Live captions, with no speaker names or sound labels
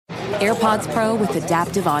AirPods Pro with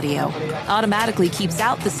adaptive audio automatically keeps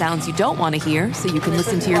out the sounds you don't want to hear so you can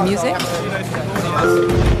listen to your music,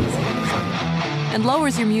 and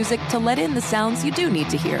lowers your music to let in the sounds you do need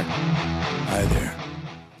to hear. Hi there.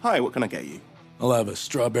 Hi, what can I get you? I'll have a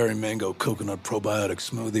strawberry mango coconut probiotic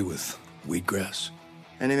smoothie with wheatgrass.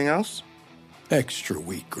 Anything else? Extra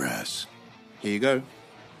wheatgrass. Here you go.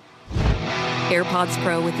 AirPods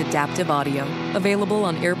Pro with adaptive audio. Available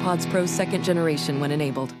on AirPods Pro 2nd generation when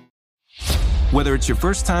enabled. Whether it's your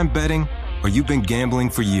first time betting or you've been gambling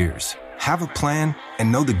for years, have a plan and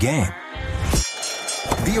know the game.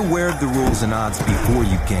 Be aware of the rules and odds before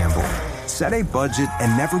you gamble. Set a budget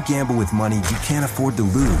and never gamble with money you can't afford to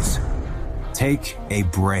lose. Take a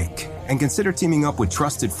break and consider teaming up with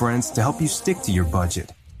trusted friends to help you stick to your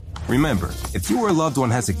budget. Remember, if you or a loved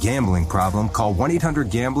one has a gambling problem, call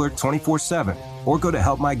 1-800-GAMBLER 24/7 or go to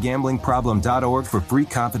helpmygamblingproblem.org for free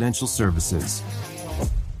confidential services.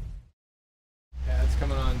 Yeah, it's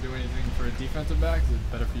coming on. Do anything for a defensive back? Is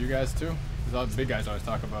it better for you guys too? Because all the big guys always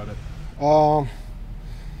talk about it.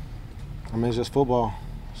 I mean, it's just football.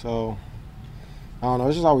 So, I don't know.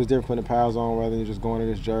 It's just always different putting the pads on rather than just going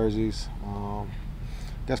against jerseys. I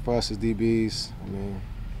guess for us as DBs, I mean,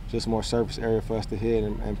 just more surface area for us to hit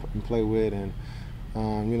and play with. And,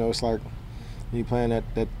 you know, it's like you playing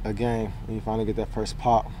a game and you finally get that first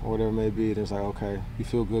pop or whatever it may be. And it's like, okay, you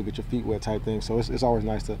feel good, get your feet wet type thing. So it's always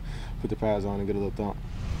nice to put the pads on and get a little thump.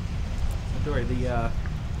 Dory, the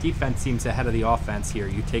defense seems ahead of the offense here.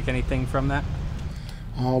 You take anything from that?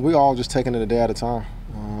 We all just taking it a day at a time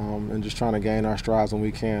and just trying to gain our strides when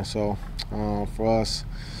we can. So for us,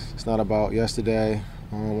 it's not about yesterday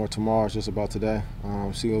or tomorrow. It's just about today.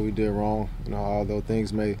 See what we did wrong. You know, although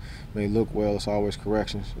things may look well, it's always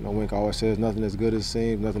corrections. You know, Wink always says nothing is good as it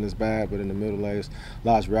seems, nothing is bad, but in the middle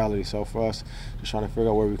lies reality. So for us, just trying to figure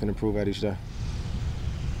out where we can improve at each day.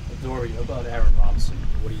 Dory, about Aaron Robinson,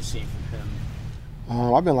 what are you seeing from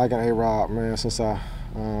him? I've been liking A-Rob, man, since I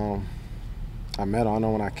met him. I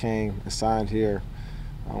know when I came and signed here,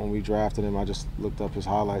 when we drafted him, I just looked up his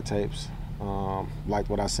highlight tapes, liked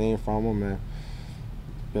what I seen from him, and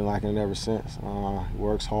been liking it ever since. He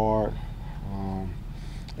works hard.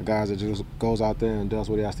 The guy that just goes out there and does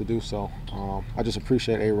what he has to do. So I just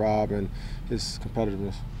appreciate A-Rob and his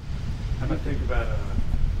competitiveness. How do you think about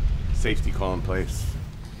a safety call in place?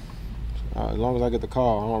 As long as I get the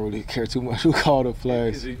call, I don't really care too much who called the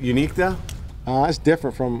plays. Is it unique though? It's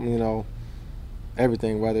different from, you know,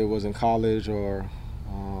 everything, whether it was in college or,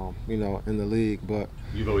 you know, in the league. But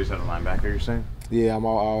you've always had a linebacker, you're saying? Yeah, I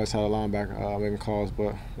always had a linebacker making calls,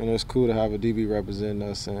 but you know, it's cool to have a DB representing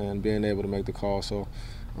us and being able to make the call. So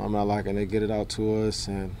I'm not liking they get it out to us,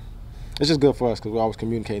 and it's just good for us because we're always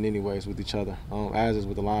communicating anyways with each other, as is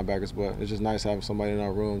with the linebackers. But it's just nice having somebody in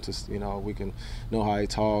our room to, you know, we can know how he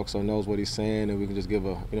talks or knows what he's saying, and we can just give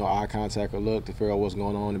a, you know, eye contact or look to figure out what's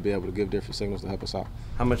going on and be able to give different signals to help us out.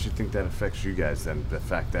 How much do you think that affects you guys then? The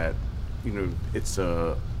fact that, you know, it's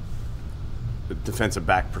a defensive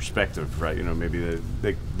back perspective, right? You know, maybe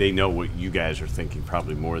they know what you guys are thinking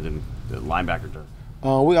probably more than the linebacker does.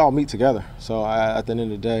 We all meet together, so at the end of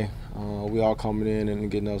the day, we all coming in and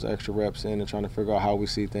getting those extra reps in and trying to figure out how we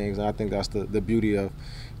see things. And I think that's the beauty of,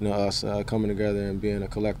 you know, us coming together and being a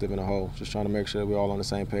collective and a whole, just trying to make sure we're all on the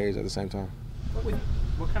same page at the same time.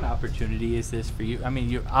 What kind of opportunity is this for you? I mean,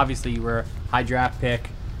 you were a high draft pick,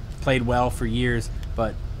 played well for years,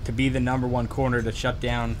 but to be the number one corner to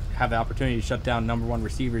have the opportunity to shut down number one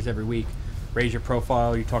receivers every week, raise your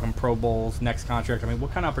profile, you're talking Pro Bowls, next contract. I mean, what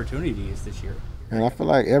kind of opportunity is this year? And I feel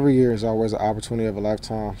like every year is always an opportunity of a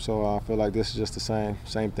lifetime. So I feel like this is just the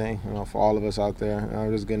same thing, you know, for all of us out there.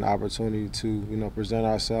 Just getting the opportunity to, you know, present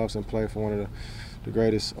ourselves and play for one of the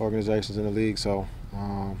greatest organizations in the league. So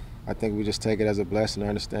I think we just take it as a blessing to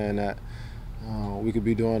understand that we could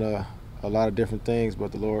be doing a lot of different things,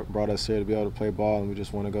 but the Lord brought us here to be able to play ball, and we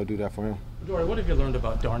just want to go do that for Him. Dory, what have you learned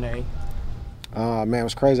about Darnay? Man, it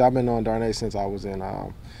was crazy. I've been knowing Darnay since I was in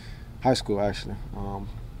high school, actually.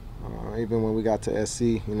 Even when we got to SC,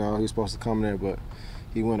 you know, he was supposed to come there, but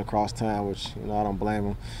he went across town, which, you know, I don't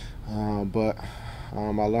blame him. But I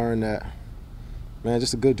learned that, man,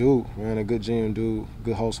 just a good dude, man, a good genuine dude,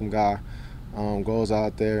 good wholesome guy. Goes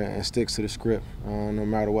out there and sticks to the script. No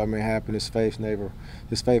matter what may happen, his faith never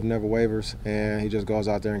wavers, and he just goes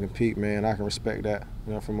out there and compete. Man, I can respect that,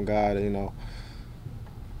 you know, from a guy that, you know,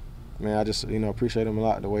 man, I just, you know, appreciate him a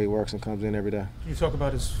lot, the way he works and comes in every day. Can you talk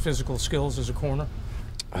about his physical skills as a corner?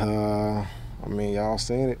 I mean, y'all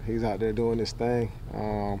seen it. He's out there doing this thing.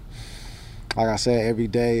 Like I said, every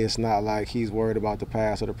day it's not like he's worried about the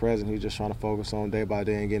past or the present. He's just trying to focus on day by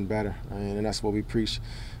day and getting better, and that's what we preach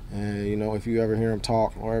And, you know, if you ever hear him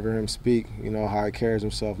talk or ever hear him speak, you know, how he carries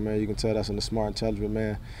himself, man, you can tell that's a smart, intelligent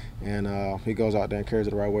man. And he goes out there and carries it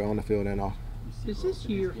the right way on the field and off. Is this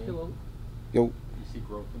year, Yo? You see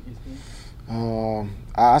growth in his game?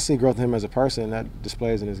 I see growth in him as a person that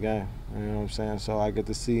displays in his game. You know what I'm saying? So I get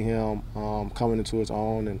to see him coming into his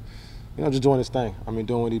own and, you know, just doing his thing. I mean,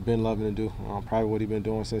 doing what he's been loving to do. Probably what he's been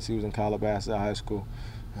doing since he was in Calabasas high school.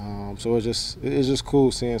 So it's just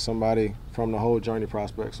cool seeing somebody from the whole journey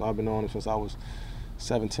prospect. So I've been on him since I was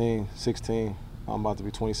 17, 16. I'm about to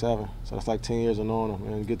be 27. So that's like 10 years of knowing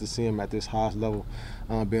him and get to see him at this highest level,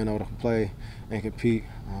 being able to play and compete.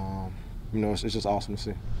 You know, it's just awesome to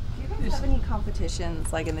see. Do you guys have any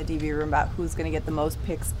competitions, like in the DB room, about who's going to get the most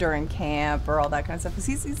picks during camp or all that kind of stuff? Because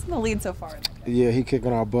he's in the lead so far. Yeah, he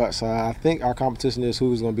kicking our butts. So I think our competition is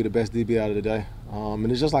who's going to be the best DB out of the day. And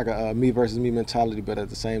it's just like a me versus me mentality, but at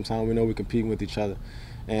the same time, we know we're competing with each other.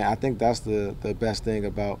 And I think that's the best thing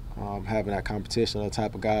about having that competition, the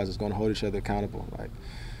type of guys that's going to hold each other accountable. Like,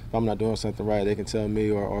 if I'm not doing something right, they can tell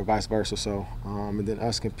me or vice versa. So, and then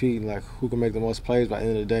us competing, like who can make the most plays, by the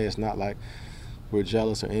end of the day, it's not like we're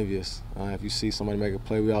jealous or envious. If you see somebody make a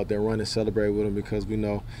play, we out there running, celebrate with them because we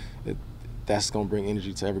know that's going to bring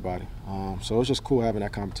energy to everybody. So it's just cool having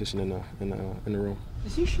that competition in the room.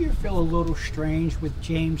 Does this year feel a little strange with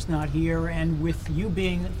James not here and with you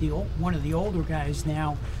being one of the older guys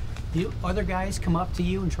now? Do other guys come up to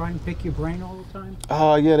you and try and pick your brain all the time?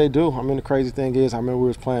 Yeah, they do. I mean, the crazy thing is, I remember we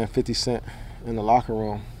was playing 50 Cent in the locker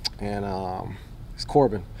room, and it's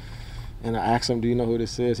Corbin. And I asked him, do you know who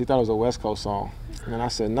this is? He thought it was a West Coast song. And I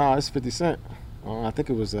said, nah, it's 50 Cent. I think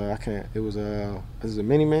it was, it was a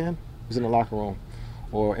Mini Man. It was in the locker room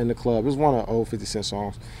or in the club. It was one of the old 50 Cent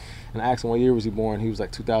songs. And I asked him what year was he born. He was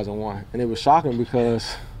like 2001. And it was shocking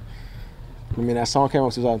because, I mean, that song came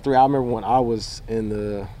out in 2003. I remember when I was in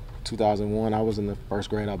the 2001, I was in the first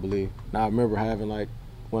grade, I believe. And I remember having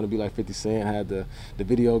want to be like 50 Cent, had the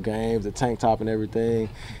video games, the tank top and everything.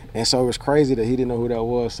 And so it was crazy that he didn't know who that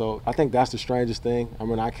was. So I think that's the strangest thing. I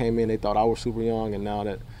mean, I came in, they thought I was super young, and now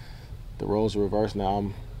that the roles are reversed, now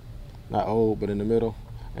I'm not old, but in the middle.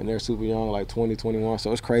 And they're super young, like 20, 21.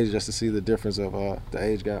 So it's crazy just to see the difference of the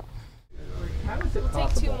age gap.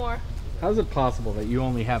 Take two more. How is it possible that you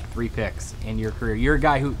only have 3 picks in your career? You're a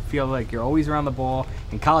guy who feels like you're always around the ball.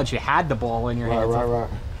 In college, you had the ball in your hands. Right.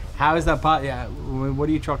 How is that what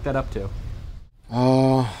do you chalk that up to?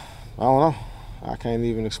 I don't know. I can't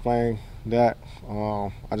even explain that.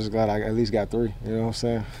 I just glad I at least got 3. You know what I'm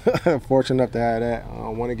saying? Fortunate enough to have that. I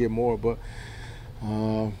want to get more, but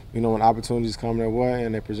you know, when opportunities come their way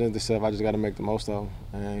and they present themselves, I just got to make the most of them.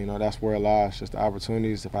 And you know, that's where it lies. Just the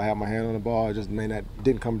opportunities. If I have my hand on the ball, it just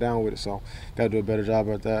didn't come down with it. So, got to do a better job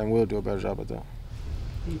at that, and we'll do a better job at that.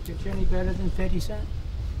 Do you pitch any better than 50 Cent?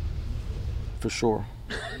 For sure.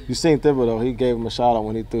 You seen Thibodeau, he gave him a shout out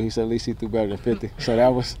when he threw. He said at least he threw better than 50. So that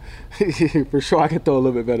was, for sure I can throw a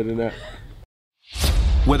little bit better than that.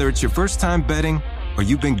 Whether it's your first time betting or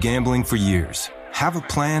you've been gambling for years, have a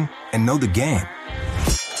plan and know the game.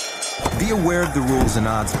 Be aware of the rules and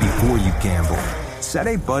odds before you gamble. Set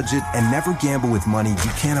a budget and never gamble with money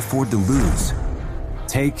you can't afford to lose.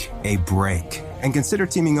 Take a break and consider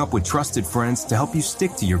teaming up with trusted friends to help you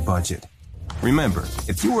stick to your budget. Remember,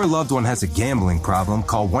 if you or a loved one has a gambling problem,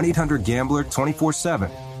 call 1-800-GAMBLER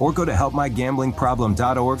 24/7 or go to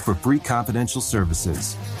helpmygamblingproblem.org for free confidential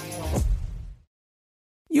services.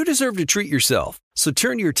 You deserve to treat yourself, so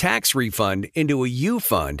turn your tax refund into a U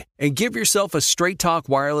fund and give yourself a Straight Talk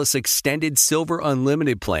Wireless Extended Silver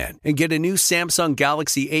Unlimited plan and get a new Samsung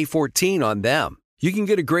Galaxy A14 on them. You can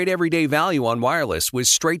get a great everyday value on wireless with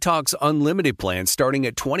Straight Talk's Unlimited plan starting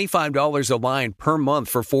at $25 a line per month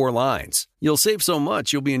for 4 lines. You'll save so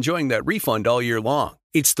much you'll be enjoying that refund all year long.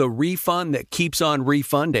 It's the refund that keeps on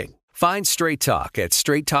refunding. Find Straight Talk at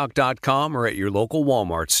straighttalk.com or at your local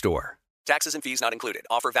Walmart store. Taxes and fees not included.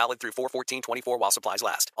 Offer valid through 4/14/24 while supplies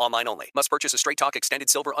last. Online only. Must purchase a Straight Talk Extended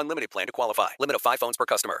Silver Unlimited plan to qualify. Limit of 5 phones per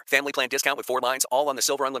customer. Family plan discount with 4 lines all on the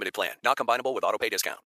Silver Unlimited plan. Not combinable with auto pay discount.